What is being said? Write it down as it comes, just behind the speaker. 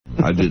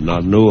I did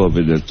not know of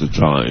it at the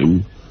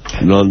time.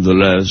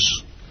 Nonetheless,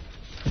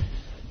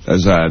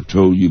 as I have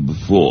told you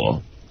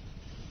before,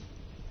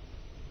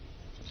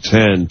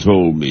 Tan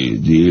told me,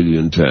 the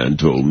alien Tan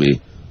told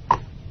me,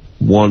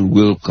 one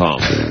will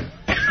come.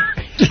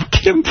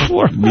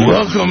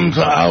 Welcome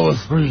to hour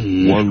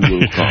 3. One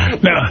will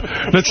come. Now,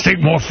 let's take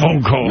more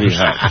phone calls.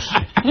 Perhaps.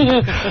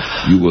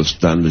 You will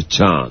stand a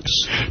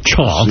chance.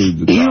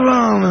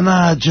 Elon and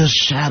I just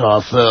shot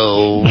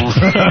ourselves.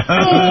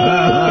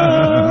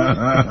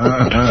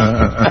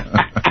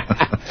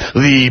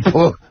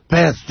 The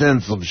past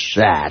tense of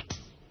shat.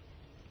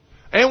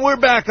 And we're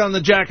back on the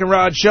Jack and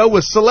Rod Show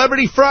with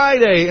Celebrity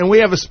Friday, and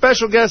we have a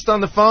special guest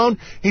on the phone.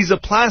 He's a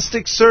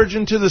plastic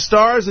surgeon to the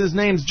stars. His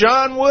name's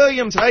John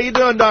Williams. How you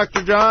doing,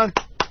 Dr. John?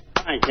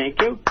 Fine, thank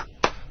you.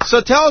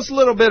 So tell us a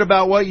little bit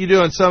about what you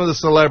do and some of the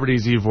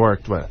celebrities you've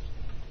worked with.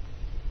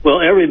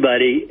 Well,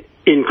 everybody,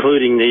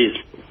 including these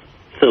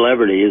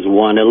celebrities,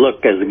 want to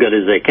look as good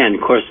as they can.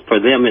 Of course, for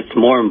them, it's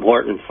more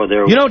important for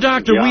their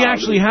Doctor, we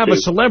actually have a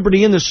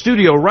celebrity in the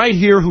studio right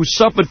here who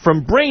suffered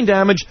from brain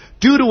damage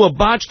due to a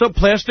botched-up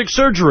plastic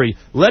surgery.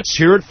 Let's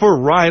hear it for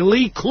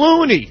Riley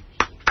Clooney.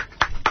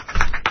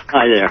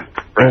 Hi there.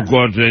 Oh,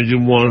 God,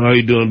 Engine 1, how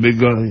you doing, big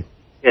guy?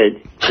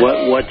 Good.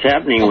 What's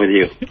happening with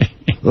you?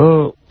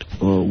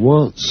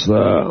 Once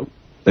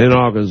in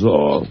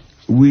Arkansas,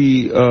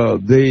 they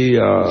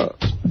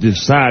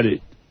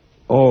decided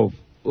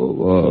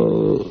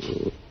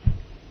you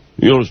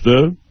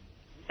understand?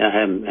 I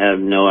have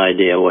no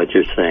idea what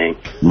you're saying.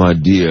 My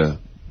dear,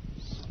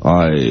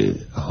 I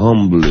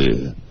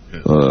humbly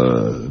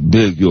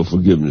beg your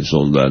forgiveness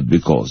on that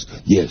because,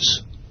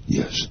 yes.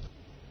 You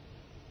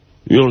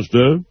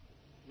understand?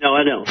 No,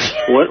 I don't.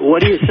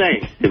 What are you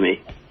saying to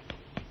me?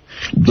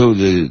 Though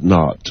they did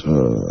not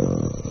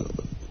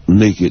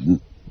make it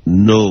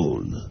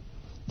known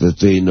that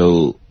they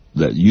know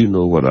that you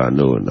know what I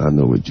know, and I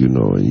know what you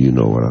know, and you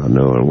know what I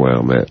know, and where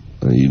I'm at,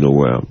 and you know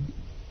where I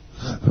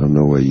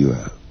know where you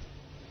are.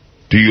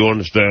 Do you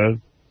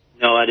understand?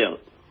 No, I don't.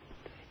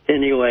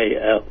 Anyway,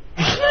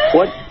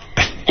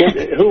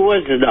 who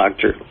was the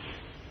doctor?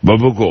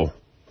 Babago.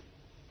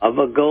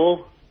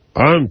 Abago?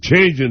 I'm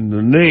changing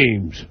the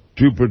names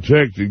to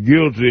protect the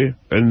guilty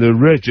and the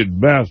wretched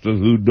bastard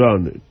who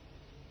done it.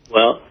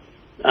 Well,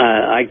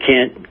 I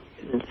can't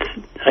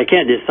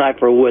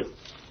decipher what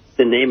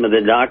the name of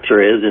the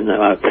doctor is and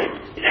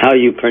how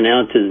you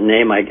pronounce his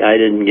name. I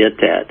didn't get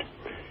that.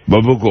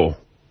 Babago.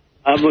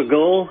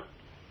 Abago?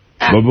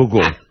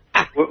 Babago.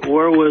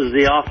 Where was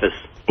the office?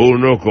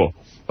 Orinoco.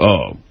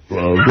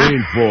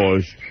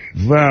 Rainforest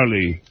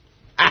Valley.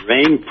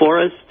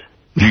 Rainforest?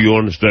 Do you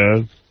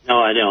understand? No,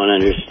 I don't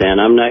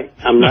understand. I'm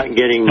not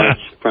getting much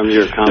from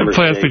your conversation.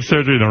 Plastic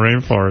surgery in the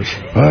rainforest.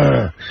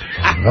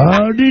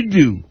 How did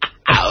you?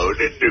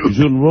 Is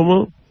it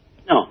normal?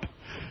 No.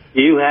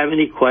 Do you have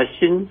any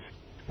questions?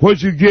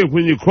 What you get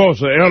when you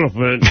cross an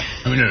elephant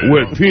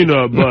with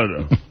peanut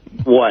butter?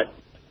 What?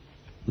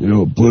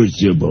 You push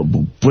your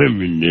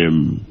women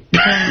them. You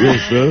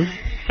understand?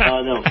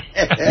 Oh, no. Is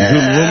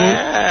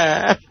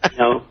it normal?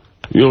 No.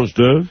 You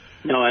understand?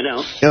 No, I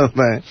don't. Yes,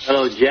 man.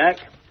 Hello, Jack.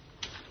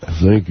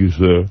 Thank you,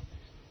 sir.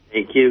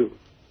 Thank you.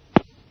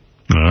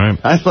 All right.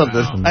 I love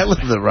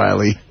that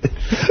Riley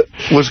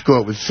was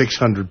caught with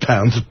 600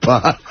 pounds of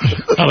pot.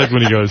 I like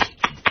when he goes,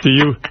 do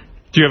you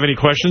have any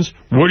questions?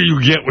 What do you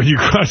get when you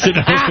cross an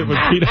elephant with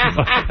peanut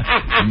butter?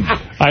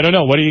 I don't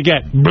know. What do you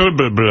get? Blah,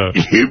 blah, blah.